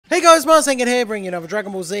Hey guys, Marsengan here, bringing you another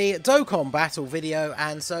Dragon Ball Z Dokkan battle video.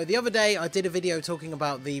 And so the other day I did a video talking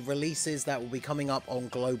about the releases that will be coming up on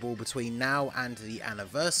Global between now and the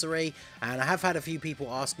anniversary, and I have had a few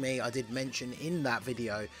people ask me. I did mention in that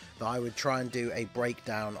video that I would try and do a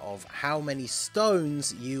breakdown of how many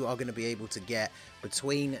stones you are going to be able to get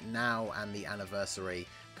between now and the anniversary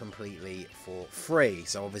completely for free.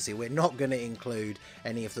 So obviously we're not going to include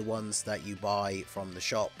any of the ones that you buy from the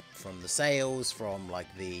shop, from the sales, from like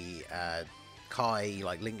the Kai,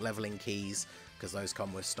 like link leveling keys, because those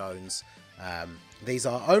come with stones. These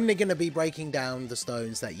are only going to be breaking down the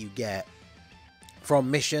stones that you get from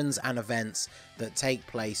missions and events that take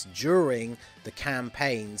place during the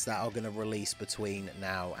campaigns that are going to release between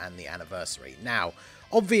now and the anniversary. Now,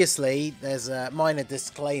 obviously, there's a minor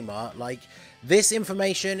disclaimer, like, this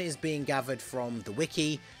information is being gathered from the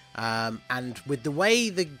wiki, and with the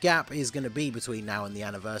way the gap is going to be between now and the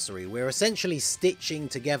anniversary, we're essentially stitching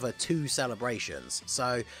together two celebrations.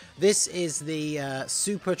 So this is the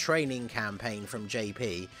Super Training campaign from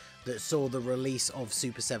JP that saw the release of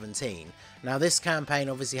Super 17. Now this campaign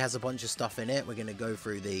obviously has a bunch of stuff in it. We're going to go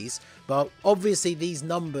through these, but obviously these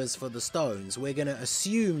numbers for the stones, we're going to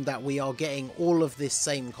assume that we are getting all of this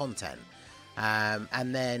same content.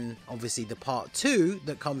 And then obviously the part 2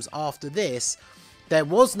 that comes after this, there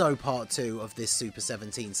was no part 2 of this Super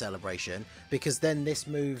 17 celebration, because then this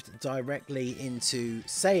moved directly into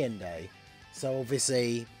Saiyan Day. So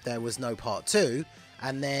obviously there was no part 2.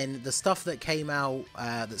 And then the stuff that came out,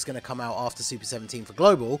 that's going to come out after Super 17 for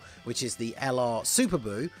Global, which is the LR Super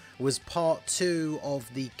Buu, was part 2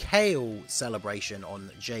 of the Kale celebration on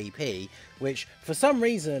JP, which for some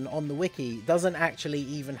reason on the wiki doesn't actually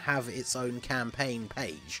even have its own campaign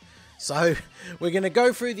page. So we're going to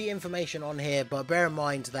go through the information on here, but bear in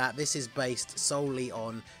mind that this is based solely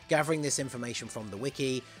on gathering this information from the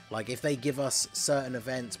wiki. Like, if they give us certain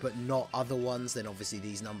events but not other ones, then obviously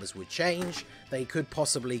these numbers would change. They could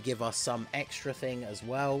possibly give us some extra thing as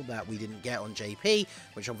well that we didn't get on JP,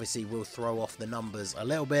 which obviously will throw off the numbers a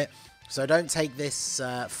little bit. So don't take this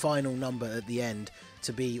final number at the end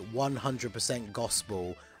to be 100%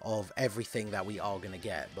 gospel of everything that we are going to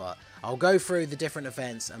get, but I'll go through the different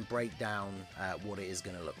events and break down what it is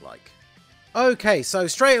going to look like. Okay, so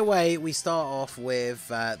straight away we start off with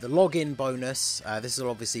the login bonus. This will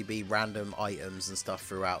obviously be random items and stuff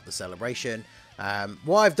throughout the celebration.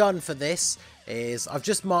 What I've done for this is I've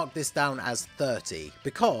just marked this down as 30,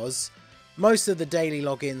 because most of the daily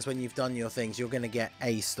logins, when you've done your things, you're going to get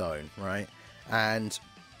a stone, right? And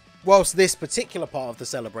whilst this particular part of the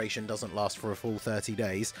celebration doesn't last for a full 30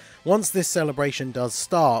 days, once this celebration does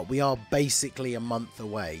start, we are basically a month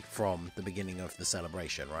away from the beginning of the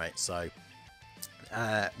celebration, right? So,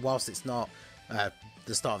 whilst it's not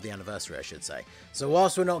the start of the anniversary, I should say. So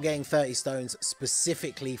whilst we're not getting 30 stones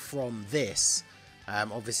specifically from this,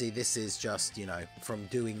 obviously this is just, you know, from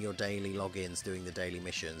doing your daily logins, doing the daily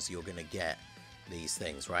missions, you're going to get these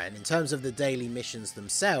things, right? And in terms of the daily missions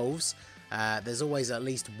themselves, there's always at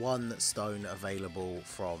least one stone available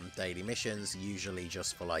from daily missions, usually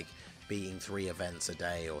just for like beating 3 events a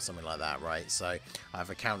day or something like that, right? So I've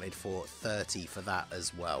accounted for 30 for that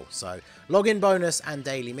as well. So login bonus and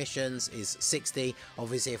daily missions is 60.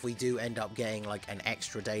 Obviously, if we do end up getting like an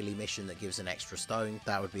extra daily mission that gives an extra stone,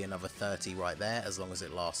 that would be another 30 right there, as long as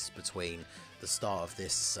it lasts between the start of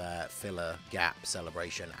this filler gap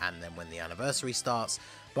celebration and then when the anniversary starts.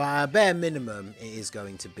 But bare minimum, it is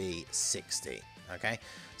going to be 60. Okay,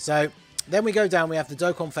 so then we go down, we have the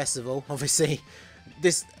Dokkan Festival. Obviously,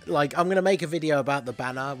 this, like, I'm going to make a video about the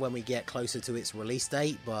banner when we get closer to its release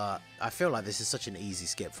date, but I feel like this is such an easy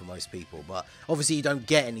skip for most people. But obviously you don't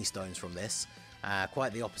get any stones from this,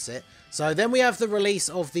 quite the opposite. So then we have the release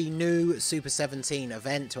of the new Super 17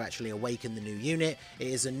 event to actually awaken the new unit. It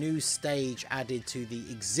is a new stage added to the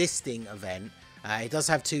existing event. It does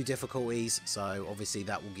have 2 difficulties, so obviously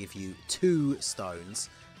that will give you 2 stones,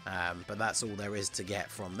 but that's all there is to get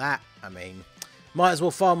from that. I mean, might as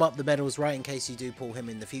well farm up the medals, right, in case you do pull him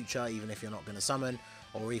in the future, even if you're not going to summon,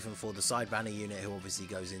 or even for the side banner unit, who obviously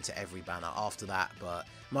goes into every banner after that, but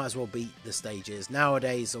might as well beat the stages.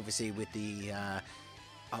 Nowadays, obviously, with the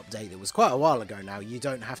update that was quite a while ago now, you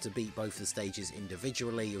don't have to beat both the stages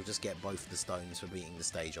individually, you'll just get both the stones for beating the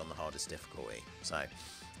stage on the hardest difficulty. So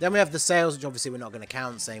then we have the sales, which obviously we're not going to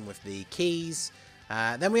count, same with the keys.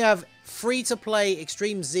 Then we have free-to-play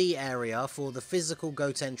Extreme Z area for the physical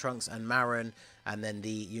Goten, Trunks and Marin, and then the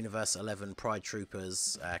Universe 11 Pride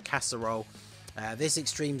Troopers Casserole. This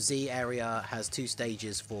Extreme Z area has 2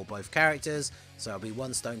 stages for both characters, so it'll be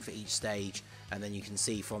 1 stone for each stage, and then you can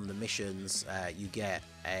see from the missions, you get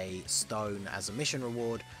a stone as a mission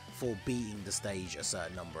reward for beating the stage a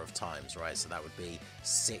certain number of times, right? So that would be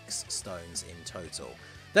 6 stones in total.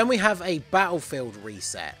 Then we have a battlefield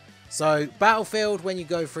reset. So battlefield, when you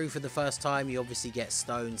go through for the first time, you obviously get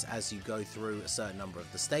stones as you go through a certain number of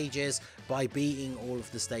the stages. By beating all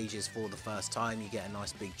of the stages for the first time, you get a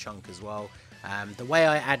nice big chunk as well. The way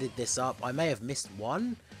I added this up, I may have missed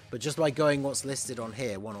one, but just by going what's listed on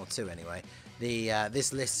here, 1 or 2 anyway,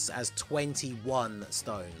 this lists as 21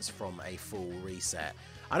 stones from a full reset.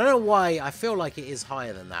 I don't know why, I feel like it is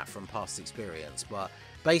higher than that from past experience, but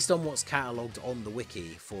based on what's catalogued on the wiki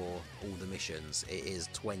for all the missions, it is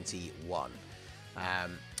 21.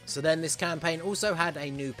 So then this campaign also had a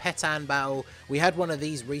new Petan battle. We had one of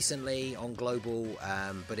these recently on Global,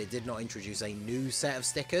 but it did not introduce a new set of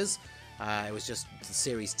stickers. It was just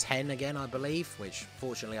Series 10 again, I believe, which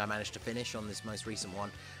fortunately I managed to finish on this most recent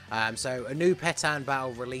one. So a new Petan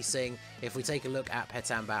battle releasing. If we take a look at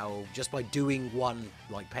Petan battle, just by doing one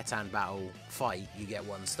like Petan battle fight, you get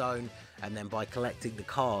 1 stone. And then by collecting the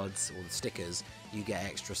cards or the stickers, you get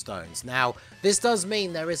extra stones. Now, this does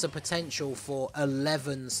mean there is a potential for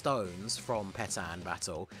 11 stones from Petan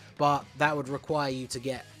battle, but that would require you to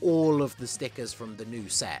get all of the stickers from the new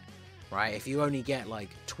set, right? If you only get like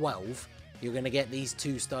 12, you're going to get these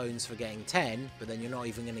 2 stones for getting 10, but then you're not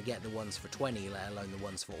even going to get the ones for 20, let alone the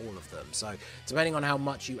ones for all of them. So depending on how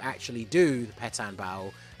much you actually do the Petan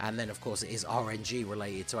battle, and then of course it is RNG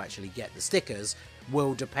related to actually get the stickers,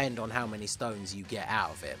 will depend on how many stones you get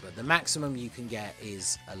out of it. But the maximum you can get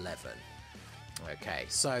is 11. Okay,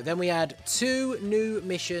 so then we had 2 new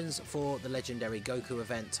missions for the Legendary Goku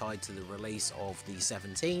event tied to the release of the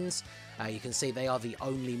 17s. You can see they are the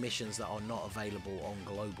only missions that are not available on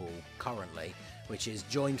Global currently, which is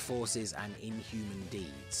Joined Forces and Inhuman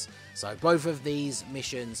Deeds. So both of these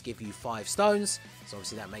missions give you 5 stones, so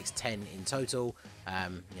obviously that makes 10 in total.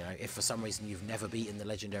 You know, if for some reason you've never beaten the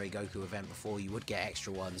Legendary Goku event before, you would get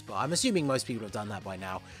extra ones, but I'm assuming most people have done that by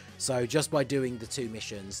now. So just by doing the 2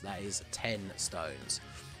 missions, that is 10 stones.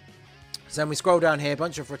 So then we scroll down here, a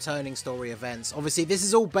bunch of returning story events. Obviously, this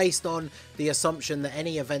is all based on the assumption that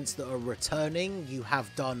any events that are returning, you have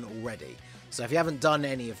done already. So if you haven't done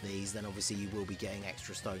any of these, then obviously you will be getting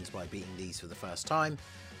extra stones by beating these for the first time.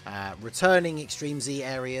 Returning Extreme Z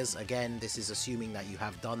areas, again, this is assuming that you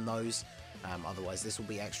have done those. Otherwise, this will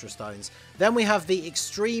be extra stones. Then we have the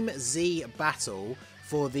Extreme Z battle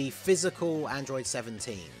for the physical Android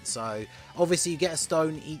 17. So obviously you get a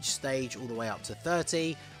stone each stage all the way up to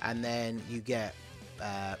 30, and then you get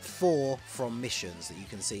 4 from missions that you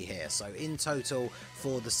can see here. So in total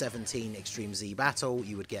for the 17 Extreme Z battle,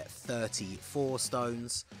 you would get 34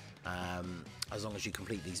 stones. As long as you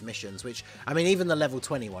complete these missions, which, I mean, even the level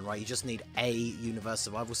 21, right, you just need a Universe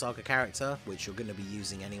Survival Saga character, which you're going to be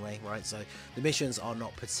using anyway, right, so the missions are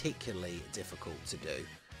not particularly difficult to do.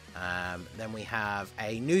 Then we have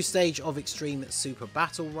a new stage of Extreme Super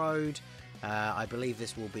Battle Road. I believe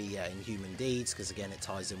this will be Inhuman Deeds, because again it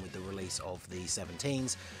ties in with the release of the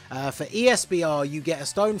 17s. For ESBR, you get a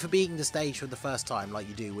stone for beating the stage for the first time, like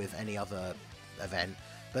you do with any other event.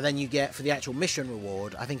 But then you get, for the actual mission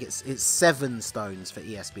reward, I think it's 7 stones for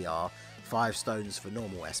ESBR, 5 stones for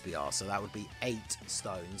normal SBR, so that would be 8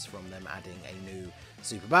 stones from them adding a new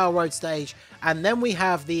Super Battle Road stage. And then we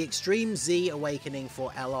have the Extreme Z Awakening for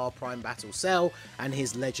LR Prime Battle Cell and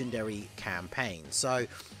his Legendary campaign. So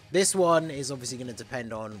this one is obviously going to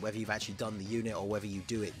depend on whether you've actually done the unit or whether you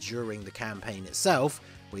do it during the campaign itself,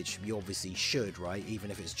 which you obviously should, right, even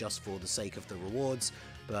if it's just for the sake of the rewards.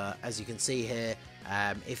 But as you can see here,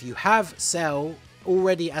 if you have Cell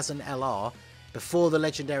already as an LR, before the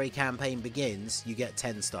Legendary campaign begins, you get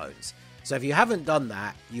 10 stones. So if you haven't done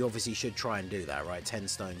that, you obviously should try and do that, right? 10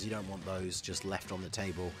 stones, you don't want those just left on the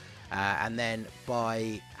table. And then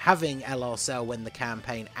by having LR Cell when the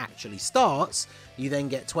campaign actually starts, you then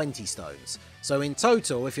get 20 stones. So in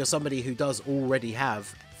total, if you're somebody who does already have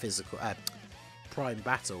physical Prime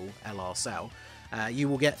Battle LR Cell, you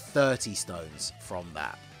will get 30 stones from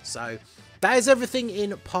that. So that is everything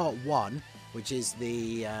in part 1, which is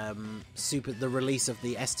the release of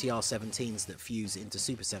the STR-17s that fuse into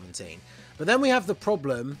Super 17. But then we have the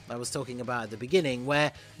problem I was talking about at the beginning,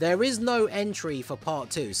 where there is no entry for part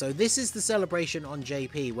 2. So this is the celebration on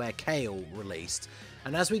JP where Kale released.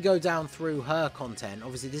 And as we go down through her content,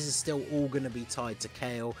 obviously this is still all going to be tied to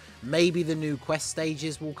Kale. Maybe the new quest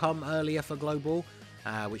stages will come earlier for Global,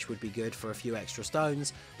 which would be good for a few extra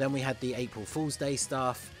stones. Then we had the April Fool's Day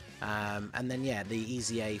stuff. And then, yeah, the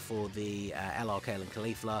Easy A for the LR Kale and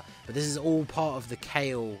Caulifla. But this is all part of the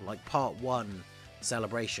Kale, like, part 1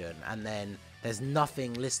 celebration. And then there's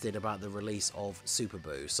nothing listed about the release of Super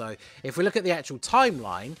Boo. So if we look at the actual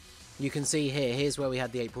timeline, you can see here's where we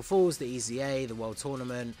had the April Fools, the EZA, the World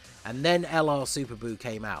Tournament, and then LR Super Boo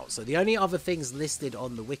came out. So the only other things listed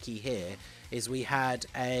on the wiki here is we had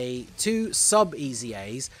 2 sub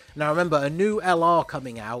EZAs. Now remember, a new LR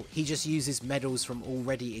coming out, he just uses medals from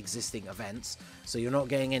already existing events, so you're not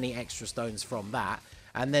getting any extra stones from that.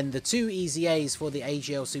 And then the 2 EZAs for the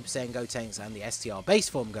AGL Super Saiyan Gotenks and the STR Base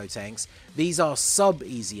Form Gotenks, these are sub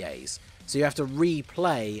EZAs. So you have to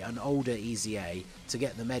replay an older EZA to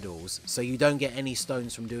get the medals, so you don't get any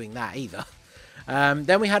stones from doing that either.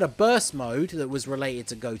 Then we had a burst mode that was related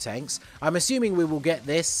to Gotenks. I'm assuming we will get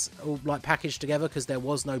this all like packaged together because there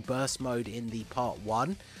was no burst mode in the part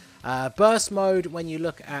 1. Burst mode, when you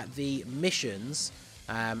look at the missions,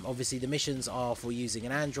 obviously the missions are for using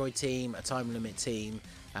an Android team, a time limit team,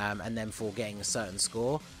 and then for getting a certain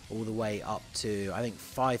score, all the way up to, I think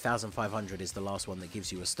 5,500 is the last one that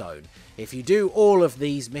gives you a stone. If you do all of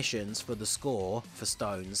these missions for the score for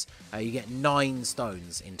stones, you get 9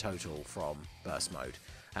 stones in total from burst mode.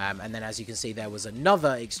 And then as you can see, there was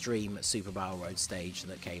another Extreme Super Battle Road stage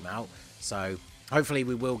that came out, so hopefully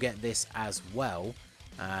we will get this as well.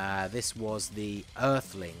 This was the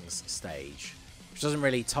Earthlings stage, which doesn't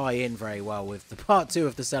really tie in very well with the part 2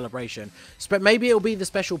 of the celebration. But maybe it'll be the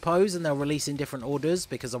special pose and they'll release in different orders,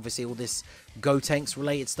 because obviously all this Gotenks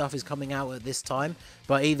related stuff is coming out at this time.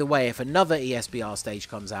 But either way, if another ESBR stage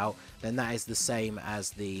comes out, then that is the same as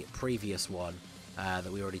the previous one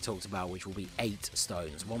that we already talked about, which will be 8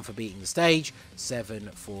 stones. 1 for beating the stage,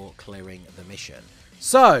 7 for clearing the mission.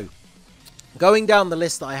 So, going down the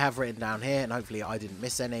list that I have written down here, and hopefully I didn't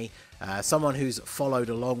miss any. Someone who's followed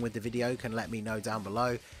along with the video can let me know down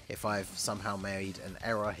below if I've somehow made an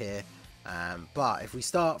error here. But if we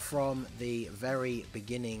start from the very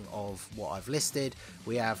beginning of what I've listed,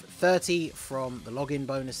 we have 30 from the login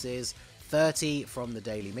bonuses, 30 from the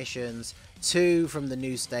daily missions, 2 from the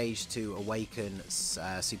new stage to Awaken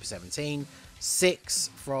Super 17, 6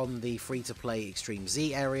 from the free-to-play Extreme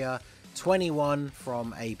Z area, 21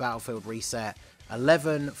 from a Battlefield reset,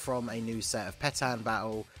 11 from a new set of Petan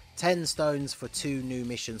Battle, 10 stones for 2 new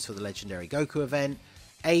missions for the Legendary Goku event,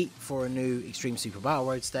 8 for a new Extreme Super Battle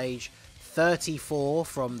Road stage, 34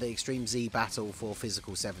 from the Extreme Z Battle for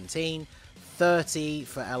Physical 17, 30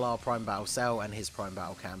 for LR Prime Battle Cell and his Prime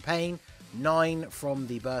Battle campaign, 9 from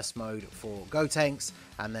the Burst mode for Gotenks,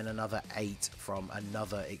 and then another 8 from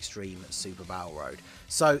another Extreme Super Battle Road.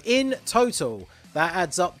 So in total, that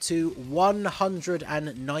adds up to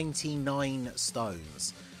 199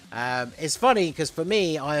 stones. It's funny because for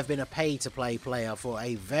me, I have been a pay-to-play player for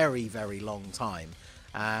a very, very long time.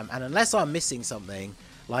 And unless I'm missing something,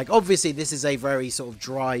 like obviously this is a very sort of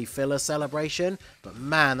dry filler celebration, but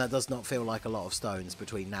man, that does not feel like a lot of stones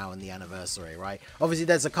between now and the anniversary, right? Obviously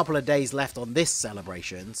there's a couple of days left on this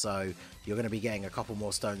celebration, so you're going to be getting a couple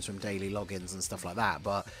more stones from daily logins and stuff like that,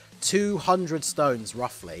 but 200 stones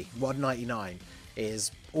roughly, 199,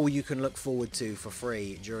 is all you can look forward to for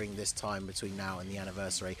free during this time between now and the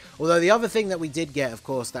anniversary. Although the other thing that we did get, of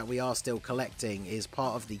course, that we are still collecting is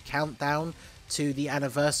part of the countdown to the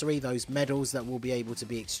anniversary, those medals that will be able to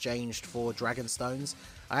be exchanged for Dragon Stones.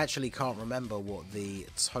 I actually can't remember what the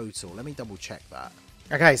total, let me double check that.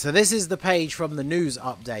 Okay, so this is the page from the news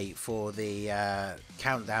update for the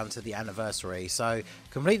countdown to the anniversary. So,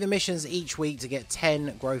 complete the missions each week to get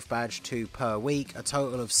 10 Growth Badge 2 per week. A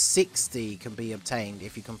total of 60 can be obtained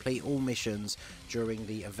if you complete all missions during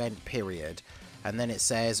the event period. And then it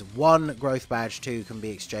says 1 Growth Badge 2 can be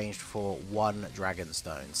exchanged for 1 Dragon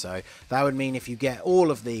Stone. So that would mean if you get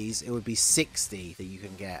all of these, it would be 60 that you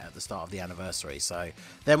can get at the start of the anniversary. So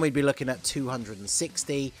then we'd be looking at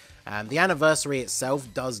 260. The anniversary itself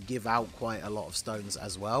does give out quite a lot of stones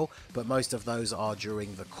as well, but most of those are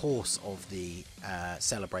during the course of the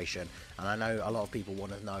celebration. And I know a lot of people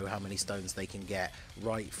want to know how many stones they can get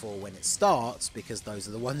right for when it starts, because those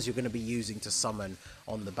are the ones you're going to be using to summon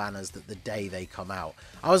on the banners that the day they come out.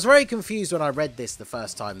 I was very confused when I read this the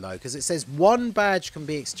first time though, because it says 1 badge can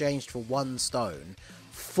be exchanged for 1 stone,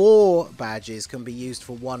 4 badges can be used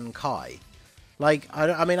for 1 Kai. Like,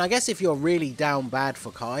 I mean, I guess if you're really down bad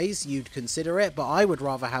for Kais, you'd consider it, but I would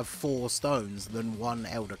rather have 4 stones than 1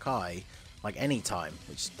 Elder Kai, like, any time,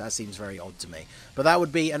 which that seems very odd to me. But that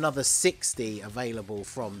would be another 60 available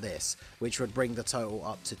from this, which would bring the total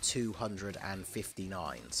up to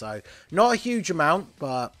 259. So, not a huge amount,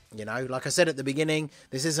 but, you know, like I said at the beginning,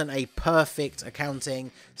 this isn't a perfect accounting.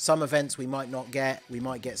 Some events we might not get. We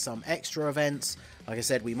might get some extra events. Like I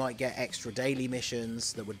said, we might get extra daily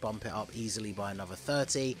missions that would bump it up easily by another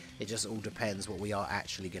 30. It just all depends what we are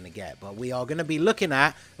actually going to get. But we are going to be looking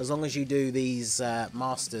at, as long as you do these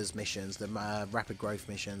Masters missions, the Rapid Growth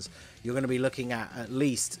missions, you're going to be looking at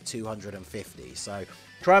least 250. So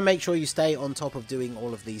try and make sure you stay on top of doing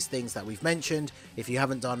all of these things that we've mentioned. If you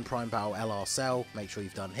haven't done Prime Battle LR Cell, make sure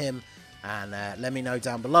you've done him. And let me know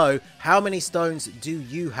down below, how many stones do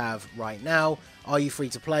you have right now? Are you free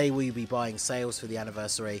to play? Will you be buying sales for the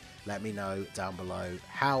anniversary? Let me know down below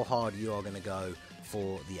how hard you are going to go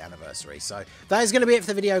for the anniversary. So that is going to be it for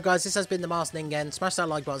the video, guys. This has been the Masked Ningen. Smash that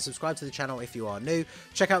like button, subscribe to the channel if you are new.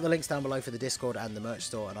 Check out the links down below for the Discord and the merch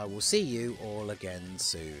store, and I will see you all again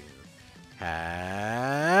soon.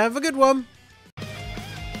 Have a good one.